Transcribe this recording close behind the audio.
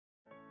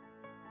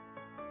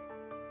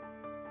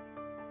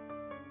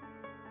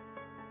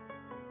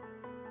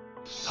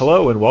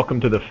Hello and welcome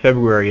to the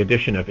February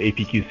edition of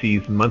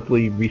APQC's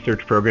monthly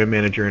Research Program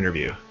Manager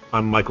interview.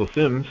 I'm Michael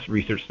Sims,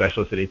 Research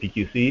Specialist at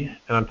APQC,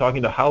 and I'm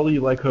talking to Holly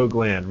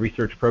Lyko-Gland,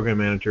 Research Program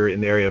Manager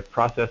in the area of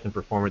Process and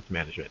Performance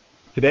Management.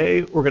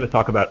 Today, we're going to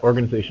talk about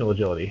organizational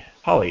agility.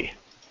 Holly,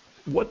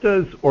 what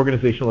does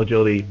organizational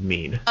agility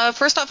mean?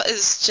 First off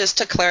is just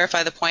to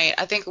clarify the point.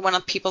 I think when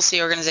people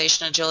see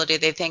organizational agility,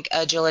 they think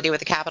agility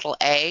with a capital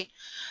A,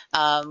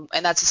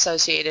 and that's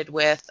associated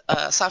with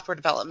software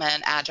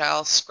development,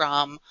 Agile,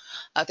 Scrum,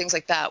 things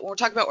like that. When we're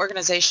talking about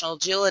organizational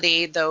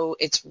agility, though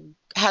it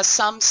has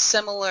some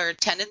similar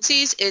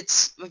tendencies,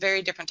 it's a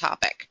very different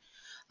topic.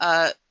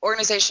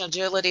 Organizational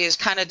agility is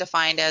kind of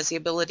defined as the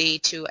ability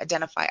to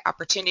identify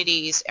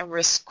opportunities and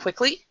risks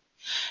quickly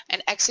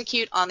and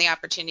execute on the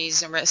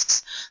opportunities and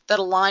risks that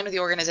align with the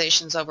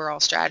organization's overall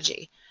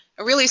strategy.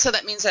 And really, so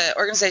that means that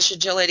organizational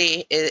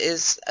agility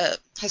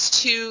has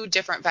two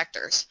different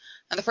vectors.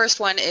 And the first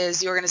one is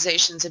the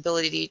organization's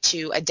ability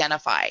to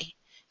identify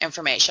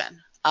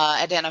information,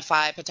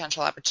 identify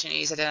potential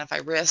opportunities, identify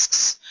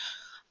risks,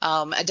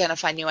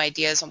 identify new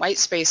ideas and white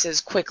spaces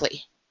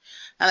quickly.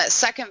 And that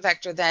second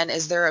vector then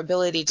is their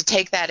ability to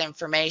take that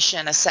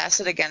information, assess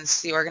it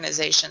against the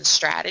organization's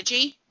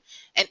strategy,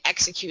 and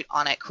execute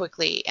on it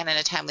quickly and in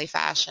a timely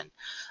fashion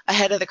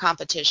ahead of the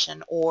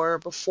competition or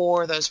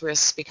before those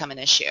risks become an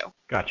issue.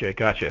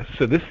 Gotcha.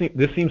 So this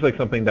seems like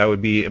something that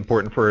would be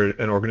important for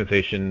an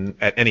organization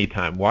at any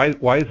time.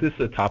 Why is this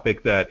a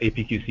topic that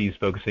APQC is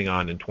focusing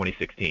on in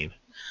 2016?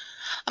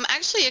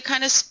 Actually, it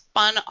kind of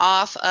spun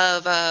off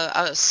of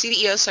a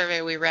CEO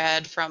survey we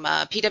read from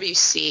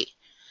PwC.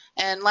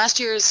 And last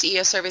year's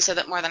CEO survey said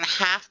that more than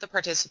half the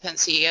participant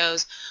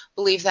CEOs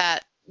believe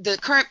that the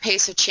current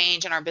pace of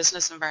change in our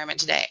business environment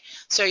today.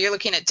 So you're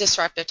looking at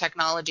disruptive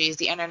technologies,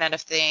 the Internet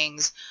of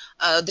Things,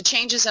 the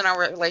changes in our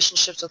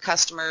relationships with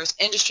customers,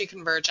 industry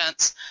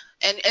convergence,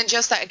 and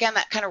just that, again,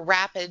 that kind of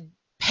rapid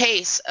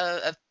pace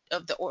of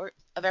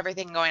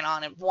everything going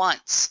on at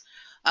once.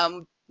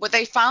 What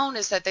they found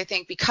is that they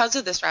think because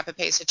of this rapid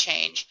pace of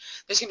change,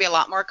 there's going to be a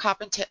lot more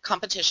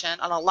competition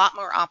and a lot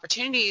more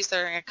opportunities that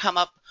are going to come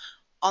up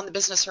on the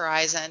business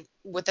horizon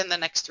within the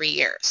next 3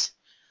 years.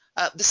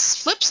 The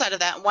flip side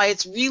of that, and why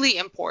it's really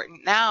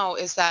important now,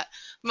 is that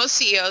most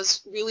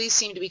CEOs really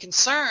seem to be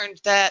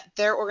concerned that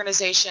their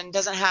organization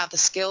doesn't have the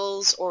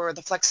skills or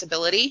the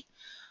flexibility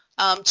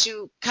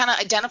to kind of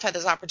identify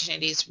those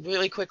opportunities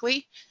really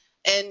quickly,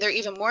 and they're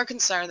even more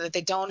concerned that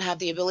they don't have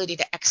the ability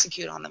to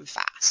execute on them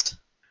fast.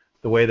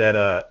 The way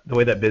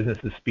that business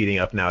is speeding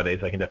up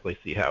nowadays, I can definitely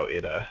see how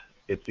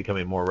it's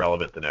becoming more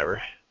relevant than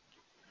ever.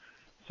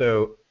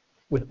 So,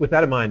 with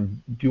that in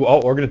mind, do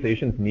all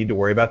organizations need to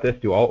worry about this?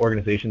 Do all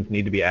organizations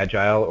need to be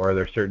agile, or are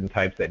there certain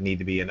types that need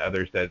to be and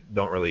others that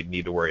don't really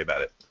need to worry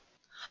about it?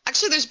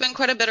 Actually, there's been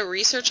quite a bit of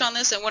research on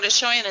this, and what it's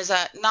showing is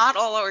that not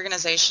all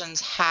organizations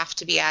have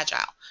to be agile.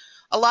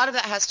 A lot of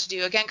that has to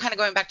do, again, kind of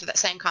going back to that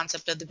same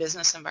concept of the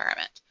business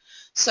environment.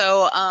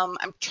 So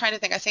I'm trying to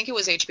think, I think it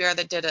was HBR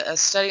that did a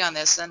study on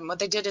this, and what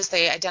they did is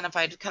they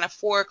identified kind of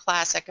 4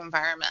 classic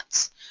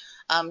environments,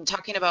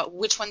 talking about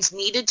which ones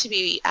needed to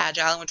be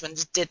agile and which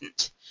ones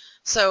didn't.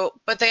 So,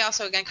 but they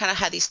also, again, kind of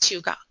had these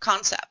two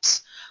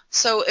concepts.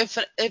 So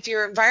if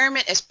your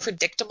environment is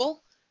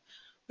predictable,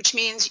 which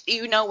means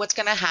you know what's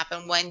going to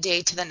happen one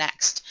day to the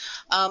next,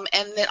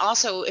 and then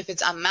also if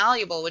it's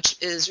unmalleable,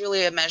 which is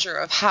really a measure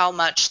of how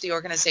much the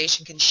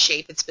organization can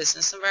shape its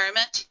business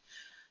environment.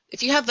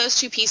 If you have those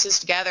two pieces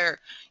together,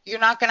 you're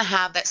not going to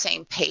have that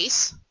same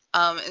pace,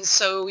 and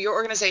so your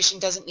organization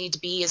doesn't need to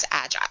be as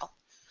agile.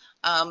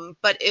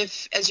 But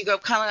if, as you go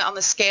kind of on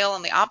the scale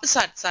on the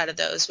opposite side of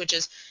those, which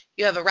is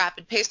you have a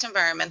rapid-paced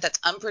environment that's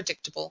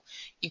unpredictable,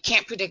 you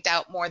can't predict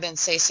out more than,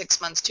 say, 6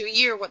 months to a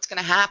year what's going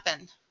to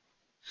happen.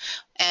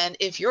 And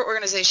if your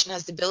organization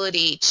has the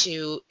ability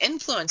to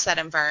influence that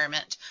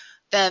environment,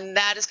 then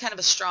that is kind of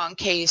a strong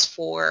case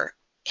for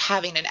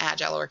having an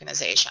agile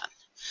organization.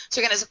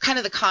 So again, it's kind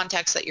of the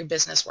context that your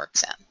business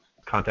works in.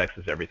 Context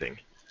is everything.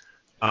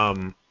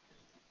 It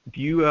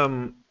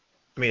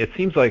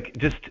seems like,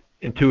 just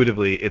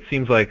intuitively, it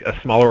seems like a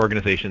smaller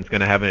organization is going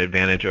to have an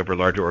advantage over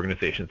larger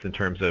organizations in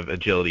terms of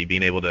agility,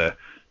 being able to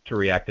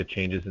react to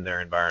changes in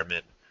their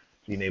environment,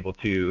 being able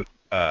to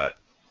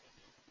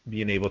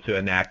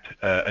enact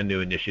a new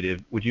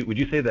initiative. Would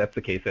you say that's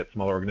the case, that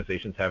smaller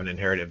organizations have an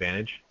inherent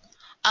advantage?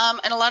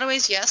 In a lot of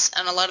ways, yes,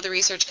 and a lot of the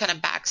research kind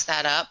of backs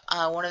that up.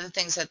 One of the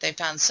things that they've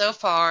found so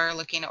far,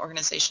 looking at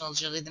organizational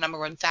agility, the number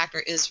one factor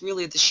is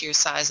really the sheer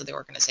size of the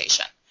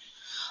organization.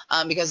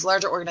 Because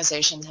larger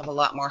organizations have a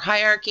lot more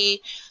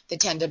hierarchy, they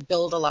tend to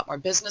build a lot more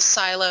business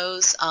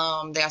silos,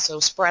 they also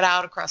spread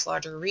out across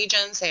larger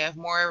regions, they have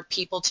more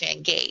people to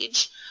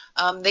engage.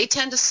 They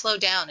tend to slow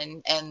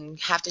down and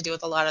have to deal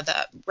with a lot of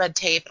the red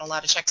tape and a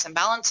lot of checks and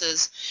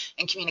balances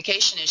and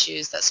communication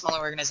issues that smaller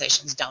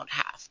organizations don't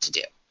have to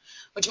do,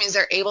 which means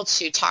they're able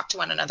to talk to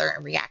one another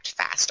and react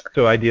faster.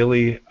 So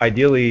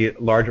ideally,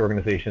 large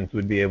organizations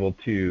would be able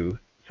to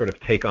sort of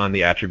take on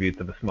the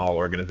attributes of a small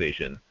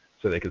organization.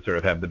 so they could sort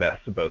of have the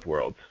best of both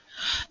worlds.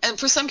 And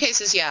for some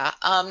cases, yeah,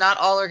 not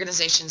all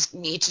organizations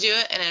need to do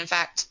it, and in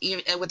fact,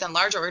 even within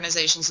large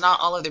organizations, not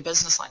all of their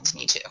business lines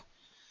need to.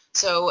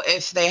 So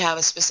if they have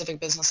a specific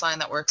business line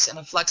that works in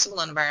a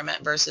flexible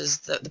environment versus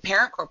the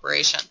parent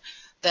corporation,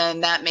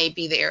 then that may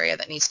be the area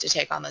that needs to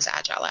take on those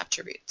agile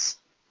attributes.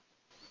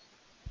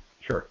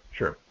 Sure,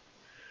 sure.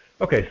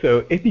 Okay,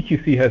 so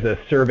APQC has a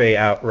survey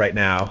out right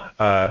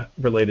now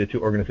related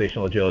to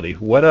organizational agility.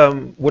 What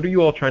are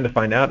you all trying to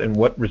find out, and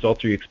what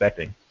results are you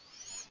expecting?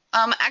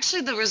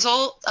 Actually, the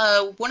result,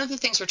 one of the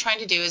things we're trying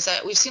to do is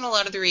that we've seen a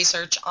lot of the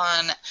research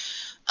on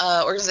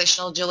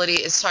organizational agility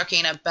is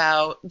talking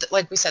about,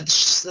 like we said,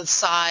 the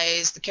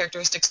size, the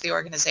characteristics of the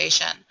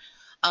organization,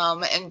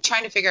 and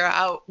trying to figure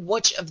out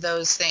which of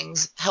those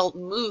things help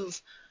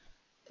move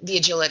the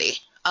agility.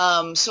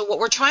 So what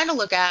we're trying to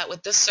look at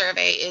with this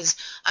survey is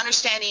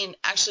understanding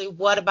actually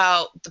what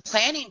about the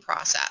planning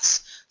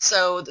process.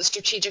 So the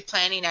strategic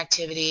planning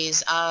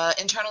activities,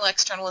 internal,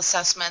 external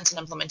assessments, and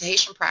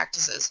implementation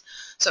practices.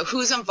 So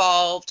who's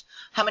involved,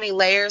 how many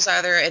layers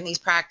are there in these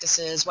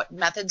practices, what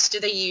methods do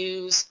they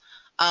use,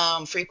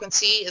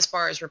 frequency as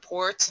far as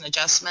reports and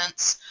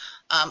adjustments,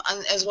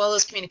 as well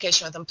as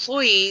communication with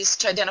employees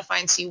to identify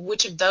and see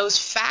which of those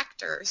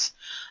factors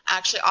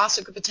actually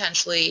also could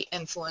potentially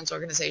influence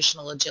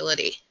organizational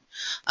agility.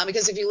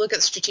 Because if you look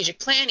at strategic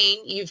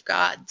planning, you've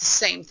got the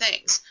same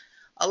things.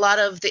 A lot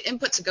of the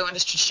inputs that go into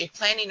strategic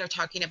planning are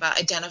talking about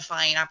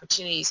identifying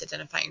opportunities,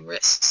 identifying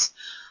risks.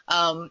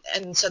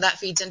 And so that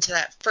feeds into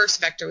that first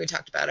vector we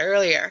talked about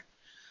earlier.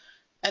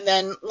 And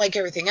then, like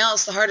everything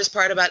else, the hardest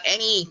part about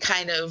any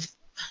kind of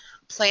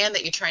plan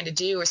that you're trying to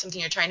do or something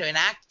you're trying to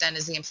enact then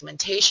is the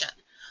implementation.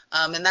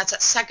 And that's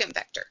that second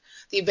vector,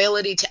 the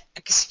ability to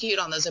execute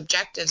on those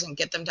objectives and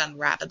get them done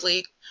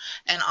rapidly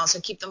and also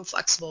keep them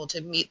flexible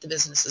to meet the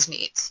business's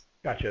needs.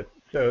 Gotcha.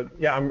 So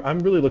yeah, I'm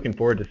really looking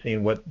forward to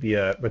seeing what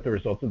the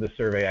results of this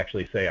survey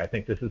actually say. I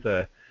think this is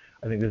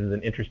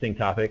an interesting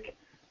topic,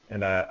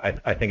 and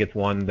I think it's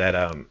one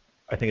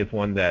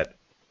that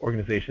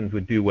organizations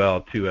would do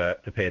well to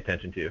pay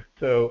attention to.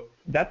 So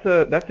that's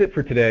it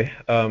for today.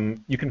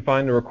 You can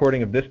find the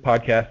recording of this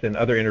podcast and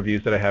other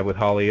interviews that I have with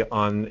Holly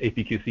on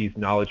APQC's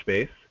knowledge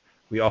base.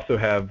 We also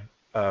have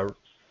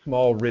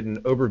small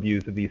written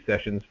overviews of these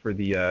sessions for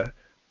the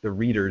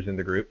readers in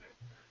the group.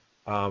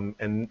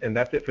 And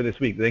that's it for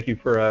this week. Thank you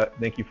for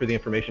the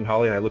information,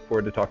 Holly, and I look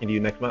forward to talking to you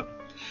next month.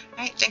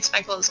 All right, thanks,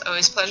 Michael. It's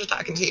always a pleasure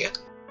talking to you.